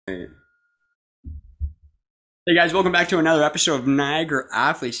Hey guys, welcome back to another episode of Niagara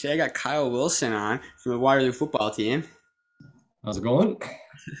Athletes. Today I got Kyle Wilson on from the Waterloo Football team. How's it going?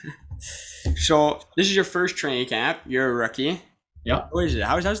 So this is your first training camp. You're a rookie. Yeah. What is it?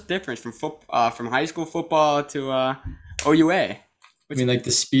 How's the difference from high school football to OUA? I What's mean, like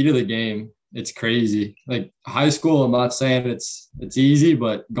the speed of the game, it's crazy. Like high school, I'm not saying it's easy,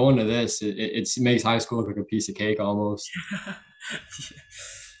 but going to this, it makes high school look like a piece of cake almost.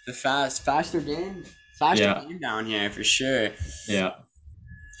 the faster Yeah. game down here for sure. Yeah.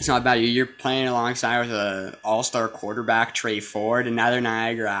 It's not bad. You're playing alongside with a all-star quarterback, Trey Ford, another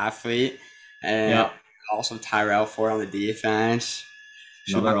Niagara athlete, and Yeah. also Tyrell Ford on the defense.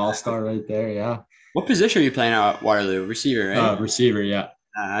 So Another all-star right there. Yeah. what position are you playing at Waterloo? Receiver, right? Receiver. Yeah.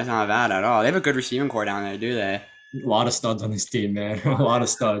 That's not bad at all. They have a good receiving core down there, do they? A lot of studs on this team, man. A lot of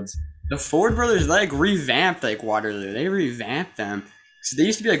studs. The Ford brothers like revamped like Waterloo. They revamped them. So they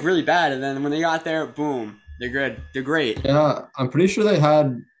used to be like really bad, and then when they got there, boom, they're good. They're great. Yeah, I'm pretty sure they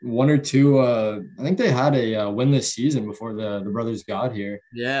had one or two. I think they had a win this season before the brothers got here.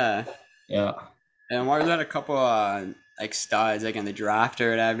 Yeah. Yeah. And Waterloo had a couple like studs like in the draft or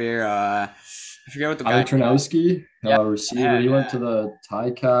whatever. I forget what the Tyler guy. Ternowski, Yeah, receiver. yeah, He went yeah. to the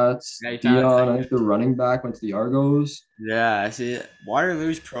Ticats. Yeah, you found Dion, I it. think the running back went to the Argos. Yeah, see,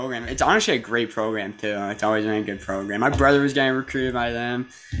 Waterloo's program. It's honestly a great program too. It's always been a good program. My brother was getting recruited by them.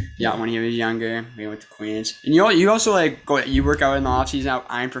 Yeah, when he was younger, we went to Queens. And you also like go. You work out in the off season at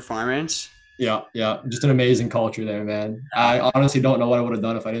Iron Performance. Yeah, yeah, just an amazing culture there, man. I honestly don't know what I would have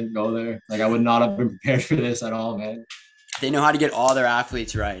done if I didn't go there. Like I would not have been prepared for this at all, man. They know how to get all their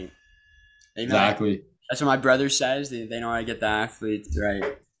athletes right. They know that. Exactly. That's what my brother says. They know how to get the athletes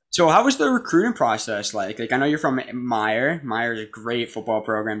right. So how was the recruiting process like? Like I know you're from Meyer. Meyer is a great football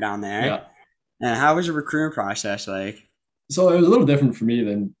program down there. Yeah. And how was the recruiting process like? So it was a little different for me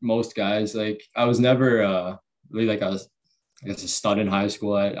than most guys. Like I was never really like I guess a stud in high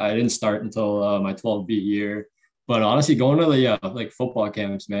school. I didn't start until my 12B year. But honestly, going to the like football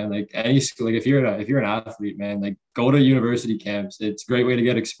camps, man, like any school, like if you're an athlete, man, like go to university camps. It's a great way to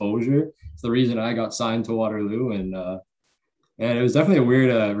get exposure. It's the reason I got signed to Waterloo, and it was definitely a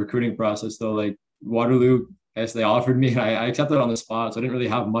weird recruiting process though. Like Waterloo, I guess they offered me, and I accepted on the spot, so I didn't really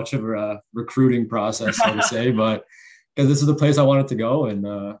have much of a recruiting process, so to say, but because this is the place I wanted to go,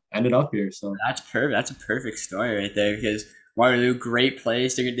 and ended up here. So That's perfect. That's a perfect story right there because Waterloo, great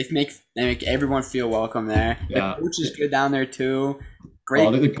place. They make everyone feel welcome there. The yeah. coach is good down there too. Oh,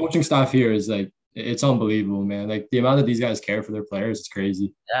 Great. the coaching staff here is like it's unbelievable, man. Like the amount that these guys care for their players is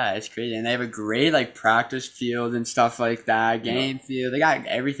crazy. Yeah, it's crazy, and they have a great like practice field and stuff like that. Yeah. Game field. They got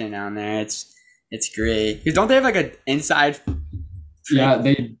everything down there. It's great. Because don't they have like an inside train? Yeah,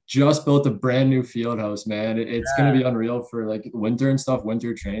 they just built a brand new field house, man. It's gonna be unreal for like winter and stuff,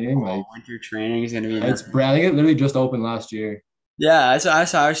 winter training. Oh, Like winter training is gonna be it's nuts. brand. I think it literally just opened last year. Yeah, that's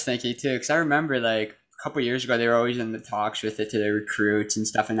what I was thinking too. Because I remember like a couple years ago they were always in the talks with it to their recruits and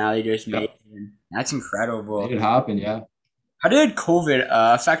stuff, and now they just made Yeah, it. That's incredible. made it happen. Yeah. How did COVID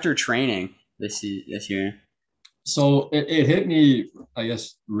affect your training this year? So it hit me, I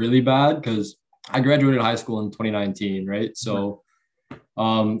guess, really bad because I graduated high school in 2019, right? So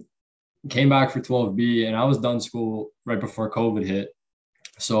um, came back for 12B, and I was done school right before COVID hit.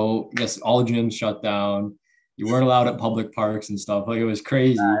 So I guess all gyms shut down. You weren't allowed at public parks and stuff. Like it was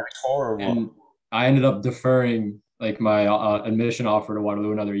crazy. It's horrible. And I ended up deferring like my admission offer to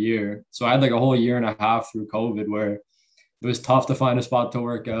Waterloo another year. So I had like a whole year and a half through COVID where it was tough to find a spot to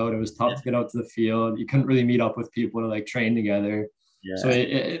work out. It was tough Yeah, to get out to the field. You couldn't really meet up with people to like train together. So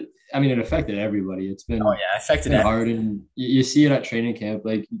yeah. I mean, it affected everybody. Oh yeah, It's affected been everyone. hard, and you see it at training camp.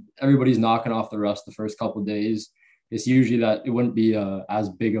 Like everybody's knocking off the rust the first couple of days. It's usually that it wouldn't be as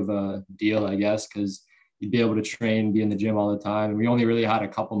big of a deal, I guess, because you'd be able to train, be in the gym all the time. And we only really had a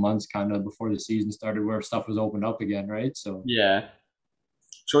couple months kind of before the season started where stuff was opened up again, right? So Yeah.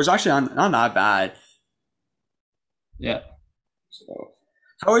 So it's actually not that bad. yeah, So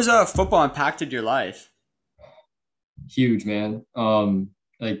how has football impacted your life? huge, man.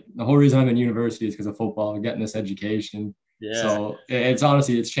 Like the whole reason I'm in university is because of football, getting this education. Yeah. So it's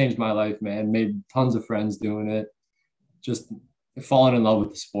honestly it's changed my life, man. Made tons of friends doing it. Just fallen in love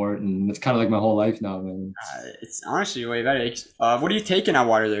with the sport, and it's kind of like my whole life now, man. It's honestly way better. What are you taking at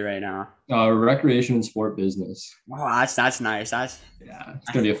Waterloo right now? Recreation and sport business. Oh, that's nice. Yeah,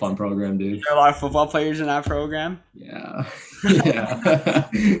 it's gonna be a fun program, dude. There are a lot of football players in that program. Yeah, yeah,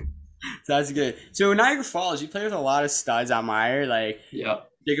 So that's good. So Niagara Falls, you play with a lot of studs at Meyer, like yeah,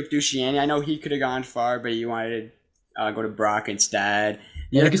 Jacob Duchiani. I know he could have gone far, but you wanted to go to Brock instead.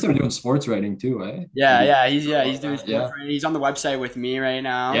 Yeah, Yeah, I guess they're doing sports writing too, eh? yeah, Maybe. he's doing sports Yeah. writing. He's on the website with me right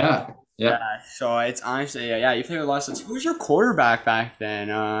now. Yeah. Yeah, Yeah. so it's honestly, yeah, you played with lots of. Who's your quarterback back then?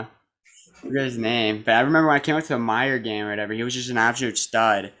 I forget his name, but I remember when I came out to the Meyer game or whatever, he was just an absolute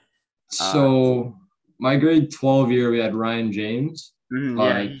stud. Uh, So my grade 12 year, we had Ryan James.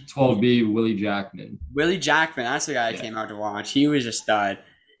 yeah, 12B, Willie Jackman. Willie Jackman, that's the guy I Yeah. came out to watch. He was a stud.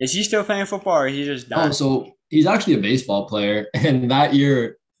 Is he still playing football or is he just Oh, done? so he's actually a baseball player. And that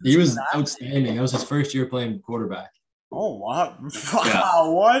year, he Who's was that? outstanding. That was his first year playing quarterback. Oh, what? Yeah.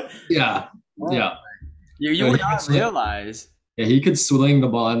 Wow, what? Yeah. Oh, Yeah. you And would he could not swing. realize. Yeah, he could swing the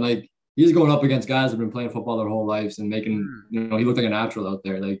ball. And like, he's going up against guys that have been playing football their whole lives and making, Hmm, he looked like a natural out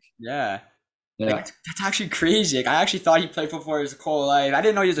there. Like, yeah. Like yeah. that's actually crazy. Like I actually thought he played football his whole life. I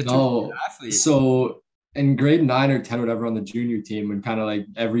didn't know he was a two-sport No. athlete. So in grade 9 or 10, whatever, on the junior team, when kind of like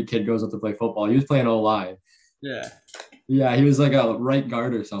every kid goes up to play football, he was playing O-line. Yeah. Yeah, he was like a right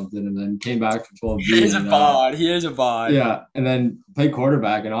guard or something, and then came back for He 12B, is a and bod. He is a bod. yeah, and then played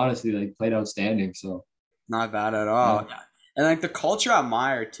quarterback, and honestly, like played outstanding. So Not bad at yeah, all. Yeah. And like the culture at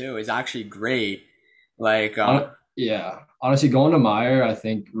Meyer too is actually great. Like yeah, honestly, going to Meyer, I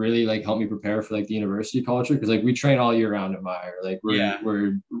think really like helped me prepare for like the university culture because like we train all year round at Meyer. Like yeah.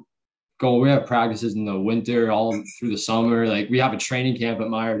 we have practices in the winter, all through the summer. Like we have a training camp at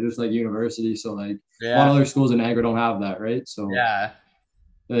Meyer, just like university. So like a lot Yeah. of other schools in Niagara don't have that, right? So Yeah.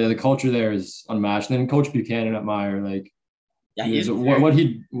 the culture there is unmatched. And then Coach Buchanan at Meyer, like Yeah, he's what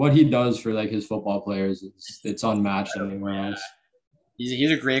very what he does for like his football players is it's unmatched incredible. anywhere Yeah. else.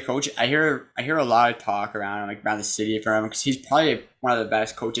 He's a great coach. I hear a lot of talk around him, like around the city for him because he's probably one of the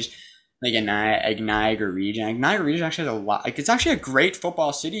best coaches like in Niagara region. Like Niagara region actually has a lot. Like it's actually a great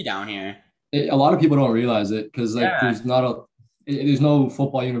football city down here. A lot of people don't realize it because like Yeah. there's no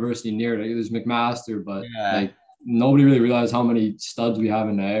football university near it. Like, there's McMaster, but Yeah. like nobody really realizes how many studs we have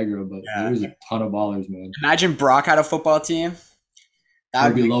in Niagara. But Yeah. there's a ton of ballers, man. Imagine Brock had a football team. It That would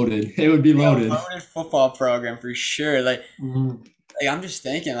would be be loaded. It would be a loaded. loaded football program for sure. Mhm. Like I'm just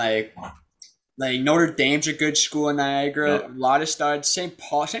thinking like Notre Dame's a good school in Niagara. A Yep. lot of studs. St.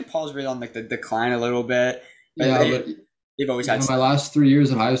 Paul's really on like the decline a little bit, but Yeah, but they've always had my studs. last 3 years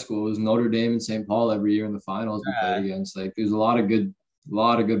of high school was Notre Dame and St. Paul every year in the finals we played Yeah, against. Like there's a lot of good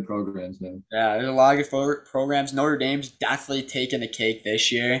programs, man. yeah, there's a lot of good programs. Notre Dame's definitely taking the cake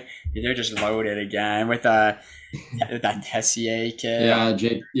this year. They're just loaded again with that Tessier kid. Yeah,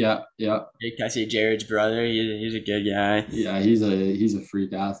 Jake. Yeah, yeah, Jake Tessier, Jared's brother. He's a good guy. yeah. He's a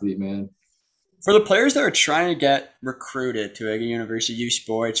freak athlete, man. For the players that are trying to get recruited to a university U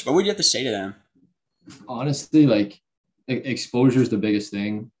Sports, what would you have to say to them? Honestly, like exposure is the biggest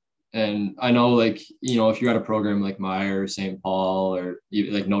thing. And I know, like, if you're at a program like Meyer or St. Paul or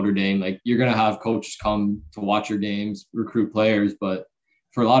even like Notre Dame, like you're gonna have coaches come to watch your games, recruit players. But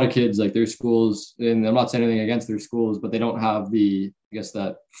for a lot of kids, like their schools, and I'm not saying anything against their schools, but they don't have I guess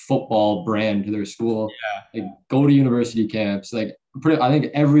that football brand to their school. Like go to university camps. I think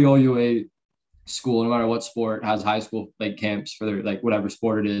every OUA school, no matter what sport, has high school like camps for their like whatever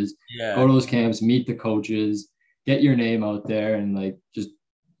sport it is. Go Yeah, to those camps, meet the coaches, get your name out there, and like just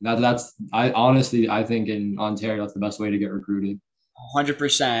that's I honestly I think in Ontario that's the best way to get recruited.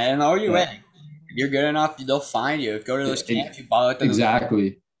 100%. And all you Yeah, in, if you're good enough, they'll find you. Go to those camps, you ball out them.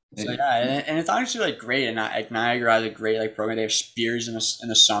 exactly. So yeah, and it's actually like great, and like Niagara has a great like program. They have Spears in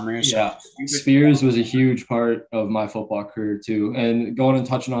the summer, so Yeah, Spears was a huge part of my football career too. And going and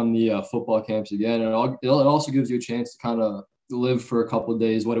touching on the football camps again, it also gives you a chance to kind of live for a couple of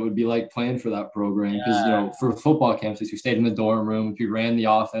days what it would be like playing for that program. Because yeah, for football camps, if you stayed in the dorm room, if you ran the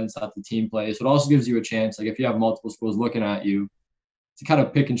offense that the team plays, so it also gives you a chance. Like if you have multiple schools looking at you, to kind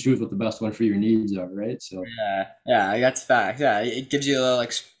of pick and choose what the best one for your needs are, right? So yeah, that's fact. Yeah, it gives you a little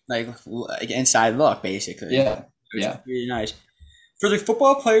like inside look basically, yeah, which is yeah. really nice. For the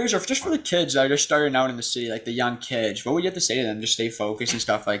football players, or just for the kids that are just starting out in the city, like the young kids, what would you have to say to them? Just stay focused and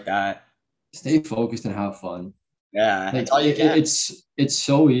stuff like that. Stay focused and have fun. Yeah, Like that's all you can. it's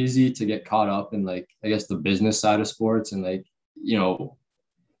so easy to get caught up in like I guess the business side of sports and like you know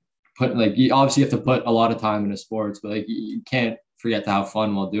put like you obviously have to put a lot of time into sports, but like you can't forget to have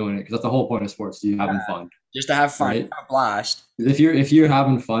fun while doing it because that's the whole point of sports. You having fun, Just to have fun, right? have a blast. If you're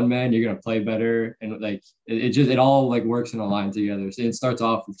having fun, man, you're gonna play better, and like it all like works in a line together. So it starts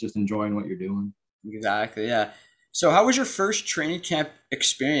off with just enjoying what you're doing. Exactly. Yeah. So, how was your first training camp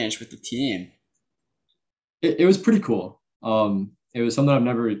experience with the team? It was pretty cool. It was something I've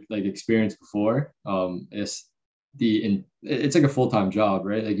never like experienced before. It's like a full-time job,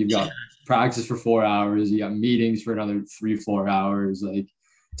 right? Like you've got practice for 4 hours, you got meetings for another 3, 4 hours. Like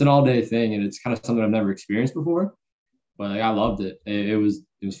it's an all-day thing, and it's kind of something I've never experienced before. but like, I loved it. It was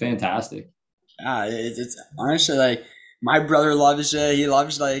fantastic. Yeah, it's honestly like my brother loves it. He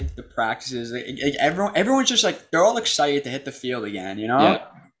loves like the practices. Like everyone's just like they're all excited to hit the field again. You know, Yeah,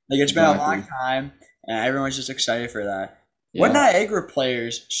 like it's been a long exactly. time, and everyone's just excited for that. What Yeah. Niagara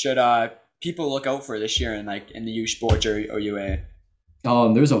players should people look out for this year in the U Sports or UA?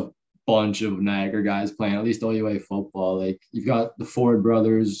 There's a bunch of Niagara guys playing at least OUA football. Like you've got the Ford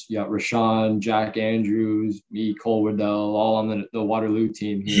brothers, you got Rashawn, Jack Andrews, me, Cole Waddell, all on the Waterloo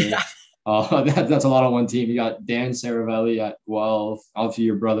team here. Yeah, That's a lot on one team. You got Dan Saravelli at Guelph, obviously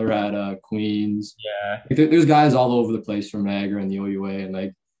your brother at Queens. yeah. Like, there's guys all over the place from Niagara and the OUA, and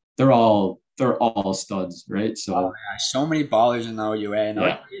like they're all studs, right? Oh So yeah, so many ballers in the OUA. And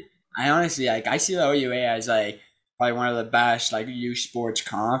yeah, I honestly like I see the OUA as like probably one of the best like U Sports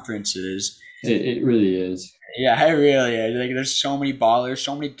conferences. it really is. Yeah, it really is. Like, there's so many ballers,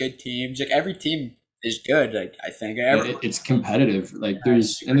 so many good teams. Like, every team is good. Like, I think It's competitive. Like yeah,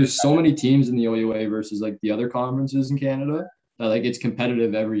 it's super there's so competitive. many teams in the OUA versus like the other conferences in Canada that like it's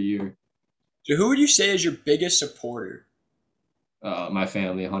competitive every year. So, who would you say is your biggest supporter? My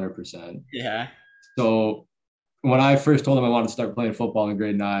family, 100%. Yeah, So when I first told them I wanted to start playing football in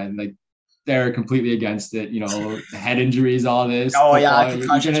grade 9, like they're completely against it. Head injuries, all this oh yeah, football. You're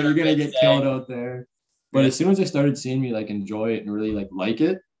concussions gonna are a you're gonna big get thing. killed out there. But Yeah, as soon as I started seeing me like enjoy it and really like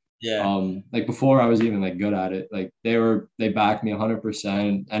it, yeah. like before I was even like good at it, like they backed me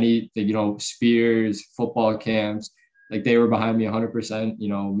 100%. Spears, football camps, like they were behind me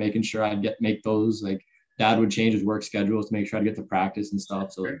 100%, making sure I'd make those. Like dad would change his work schedules to make sure I'd get to practice and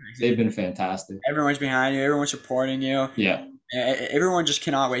stuff. So like they've Perfect. been fantastic. Everyone's behind you. Everyone's supporting you. Yeah. Everyone just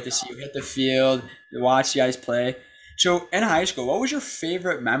cannot wait to see you hit the field, watch you guys play. So in high school, what was your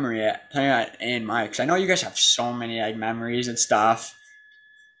favorite memory at playing at A and Mike? 'Cause I know you guys have so many like memories and stuff.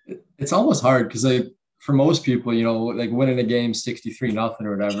 It's almost hard because like for most people, like winning a game 63 nothing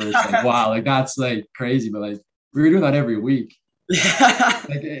or whatever, it's like wow, like that's like crazy. But like we were doing that every week. Yeah.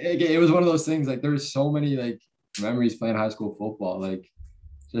 Like it was one of those things. Like there's so many like memories playing high school football. Like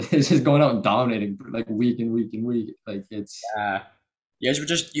it's just going out and dominating like week and week and week. Like it's Yeah. You guys were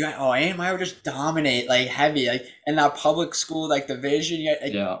just A and Mike would just dominate like heavy like in that public school like division.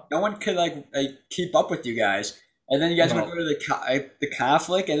 Like yeah, no one could like keep up with you guys. And then you guys would go no, to the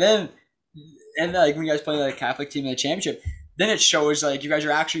Catholic, and like when you guys play like Catholic team in the championship, then it shows like you guys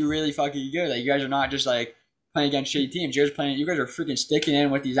are actually really fucking good. Like you guys are not just like playing against shitty teams. You guys are freaking sticking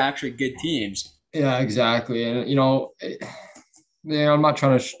in with these actually good teams. yeah, exactly. And yeah, I'm not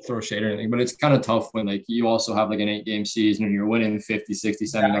trying to throw shade or anything, but it's kind of tough when like you also have like an 8 game season and you're winning 50, 60,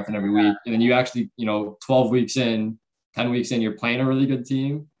 70 nothing Exactly. every week. And then you actually, 12 weeks in, 10 weeks in, you're playing a really good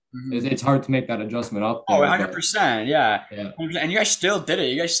team. Mhm. It's hard to make that adjustment up Oh, there. But 100%. Yeah. yeah, 100%. And you guys still did it.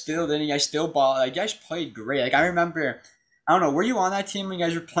 You guys still did it. You guys still ball. Like, you guys played great. Like, I remember, I don't know, were you on that team when you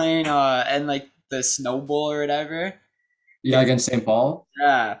guys were playing and like the snowball or whatever? yeah, against St. Paul.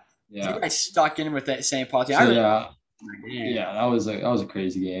 Yeah. You Yeah. guys stuck in with that St. Paul team. I So remember yeah, that game. yeah, that was a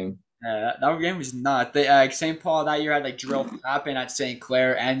crazy game. Yeah, that game was nuts. Like St. Paul that year had like Drill Pappin at St.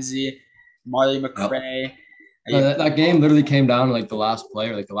 Clair, Enzi, Marley Yep. McRae. No, Uh, that game literally came down to like the last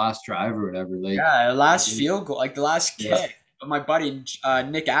player, like the last drive or whatever. Like, Yeah, the last it- field goal, like the last yeah, kick. But my buddy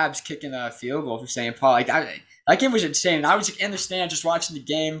Nick Abbs kicking a field goal for St. Paul. Like that game was insane. I was like, in the stand just watching the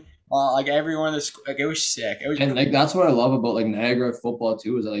game. Like everyone in the school, like it was sick. It was and like that's what I love about like Niagara football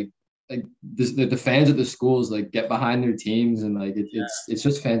too is like the fans at the schools like get behind their teams and like it's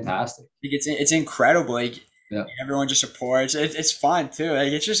just fantastic. like it's incredible. Like Yeah, everyone just supports. It's fun too.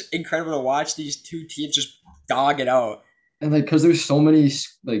 Like it's just incredible to watch these two teams just dog it out. and like because there's so many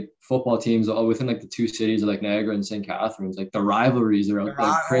like football teams all within like the two cities of like Niagara and St. Catharines, like the rivalries are like Oh,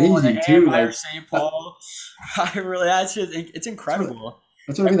 the crazy too. Empire Like St. that, Paul. I really, that's just, it's that's what incredible.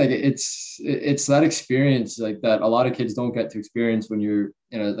 That's what I mean. Like it's that experience like that a lot of kids don't get to experience when you're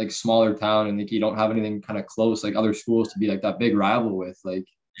in a like smaller town and like you don't have anything kind of close like other schools to be like that big rival with. Like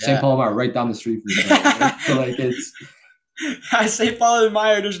St. Yeah. Paul and Mart right down the street from each other. Right? So like it's St. Paul and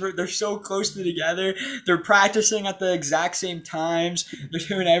Meyer, they're so close to together. They're practicing at the exact same times. They're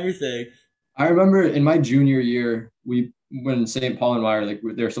doing everything. I remember in my junior year we when St. Paul and Mart like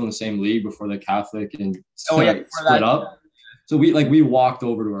they were still in the same league before the Catholic and Oh yeah, before split that. up. So we walked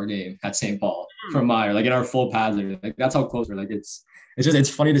over to our game at St. Paul from Meyer, like in our full pads. Like that's how close we're. Like it's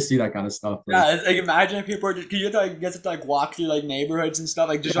funny to see that kind of stuff. Like Yeah, like imagine people are just, cause you have to like get to like walk through like neighborhoods and stuff,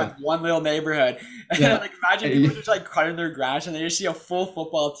 like just yeah, like one little neighborhood. And then, yeah, like imagine people just like cutting their grass and they just see a full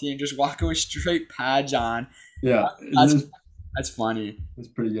football team just walking with straight pads on. yeah. That's It's, that's funny. it's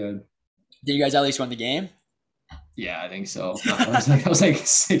pretty good. Did you guys at least win the game? Yeah, I think so. That was like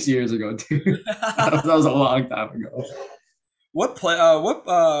 6 years ago, dude. That was a long time ago. What play?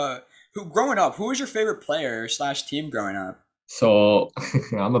 Who growing up? Who was your favorite player slash team growing up? So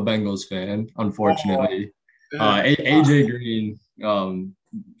I'm a Bengals fan, Oh, unfortunately. good. AJ Green,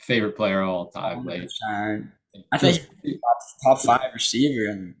 favorite player of all time. Like 100%. I think just he's top five receiver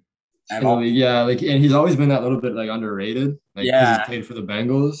and in the all. league, yeah. Like, and he's always been that little bit like underrated, like because he's Yeah. played for the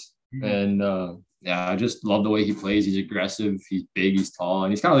Bengals, Mhm. and yeah, I just love the way he plays. He's aggressive, he's big, he's tall,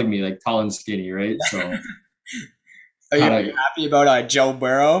 and he's kind of like me, like tall and skinny, right? So Are you kind happy about Joe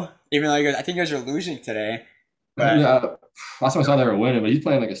Burrow? Even though I think you guys are losing today, of, but yeah. Last time I saw they were winning, but he's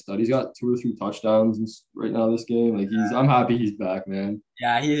playing like a stud. He's got 2 or 3 touchdowns right now this game. Like I'm happy he's back, man.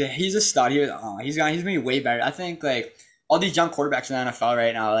 yeah, he's a stud. He's gonna be way better. I think like all these young quarterbacks in the NFL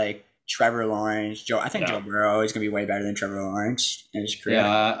right now, like Trevor Lawrence, Joe. I think Joe Yeah. Burrow is gonna be way better than Trevor Lawrence in his Yeah,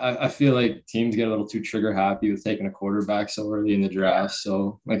 career. I feel like teams get a little too trigger happy with taking a quarterback so early in the draft.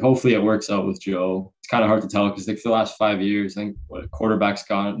 So like hopefully it works out with Joe. It's kind of hard to tell because like for the last 5 years, I think what quarterback's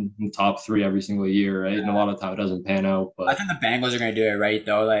gone in the top three every single year, right? And a lot of time it doesn't pan out. I But think the Bengals are gonna do it right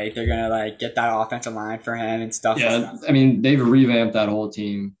though. Like they're gonna like get that offensive line for him and stuff like yeah, that. I mean they've revamped that whole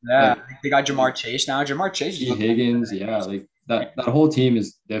team. Yeah, Like they got Jamar Chase now. Jamar Chase is T. looking Higgins, yeah, like that whole team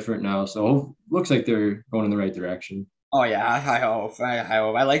is different now. So looks like they're going in the right direction. Oh yeah, I hope. I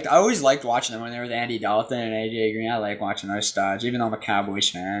hope. I always liked watching them when they were with Andy Dalton and AJ Green. I like watching those studs, even though I'm a Cowboys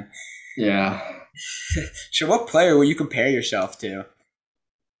fan. Yeah. So, what player will you compare yourself to?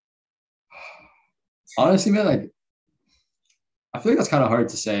 Honestly, man, like I feel like that's kind of hard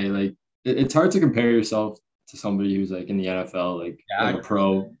to say. Like it's hard to compare yourself to somebody who's like in the NFL, like Yeah, a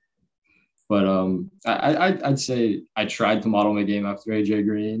pro. But I'd say I tried to model my game after AJ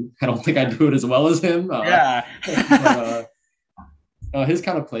Green. I don't think I do it as well as him, yeah. but his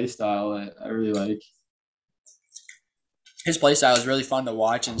kind of play style I really like. His play style is really fun to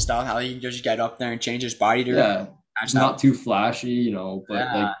watch and stuff. How he can just get up there and change his body to Yeah, match it's that. not too flashy, but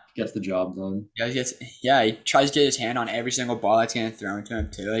Yeah, like gets the job done. yeah. He tries to get his hand on every single ball that's getting thrown to him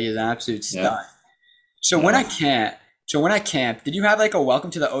too. Like, he's an absolute Yeah, stud. So when I yeah, can't, so when I camp, did you have like a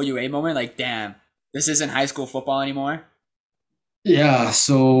welcome to the OUA moment? Like, damn, this isn't high school football anymore. yeah.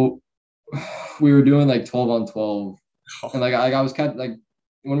 So we were doing like 12 on 12, and like I was kind of like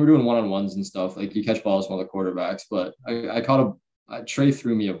when we were doing 1 on 1s and stuff, like you catch balls from other quarterbacks, but I caught Trey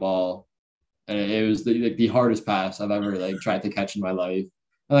threw me a ball, and it was the hardest pass I've ever like tried to catch in my life.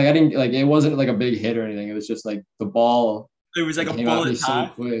 And like I didn't like it wasn't like a big hit or anything. It was just like the ball It was like like a came at bullet me so time.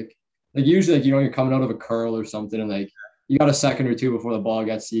 quick. Like usually like you're coming out of a curl or something and like you got a second or two before the ball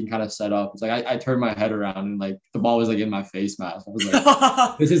gets to you and kind of set up. It's like I turned my head around and like the ball was like in my face mask. I was like,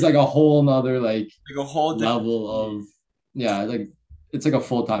 Like this is like a whole nother like a whole different. level of yeah, like it's like a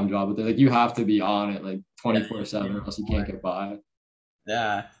full-time job, but like you have to be on it like Yeah, 24/7 or else you can't get by.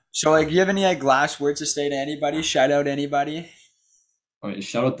 yeah. So like, do you have any like last words to say to anybody? Shout out anybody. I mean,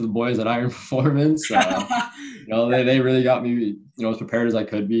 shout out to the boys at Iron Performance. They really got me, as prepared as I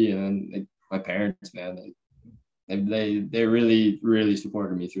could be. And then like, my parents, man, they really, really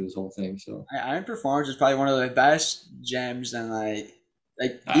supported me through this whole thing. So Iron Performance is probably one of the best gems and like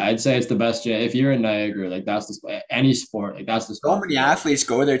I'd say it's the best gym. If you're in Niagara, like that's any sport, like that's the so spot to many go. athletes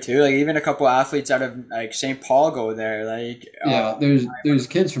go there too. Like even a couple athletes out of like St. Paul go there. Like Yeah, there's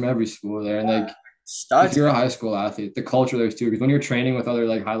kids from every school there, and like if studs. you're a high school athlete, the culture there's too. Because when you're training with other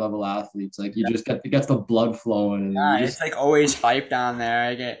like high level athletes, like you just get it gets the blood flowing, and you Yeah, it's just like always hype down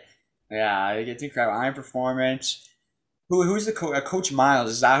there. Yeah, it's incredible. Iron Performance. Who's the Coach Miles?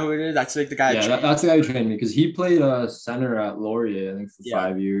 Is that who it is? That's like the guy. That yeah, that's the guy who trained me because he played center at Laurier, I think, for yeah.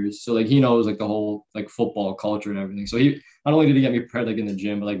 5 years. So like he knows like the whole like football culture and everything. So he not only did he get me prepared like in the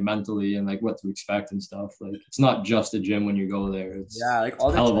gym, but like mentally and like what to expect and stuff. Like it's not just a gym when you go there. It's Yeah, like it's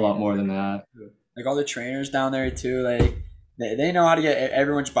a hell of a lot more than that. all the trainers down there too. Like they know how to get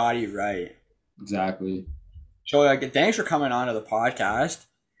everyone's body right. Exactly. So like, thanks for coming on to the podcast.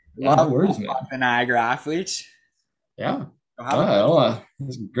 Yeah, no Love worries, man. the Niagara athletes. Yeah. So have a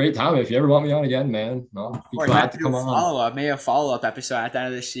It's a great time. If you ever want me on again, man, I'll be or glad have to to do a come on. follow up, maybe a follow up episode at the end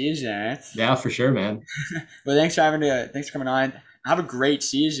of the season. Yeah, for sure, man. But thanks for coming on. Have a great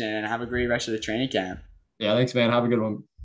season and have a great rest of the training camp. Yeah, thanks, man. Have a good one.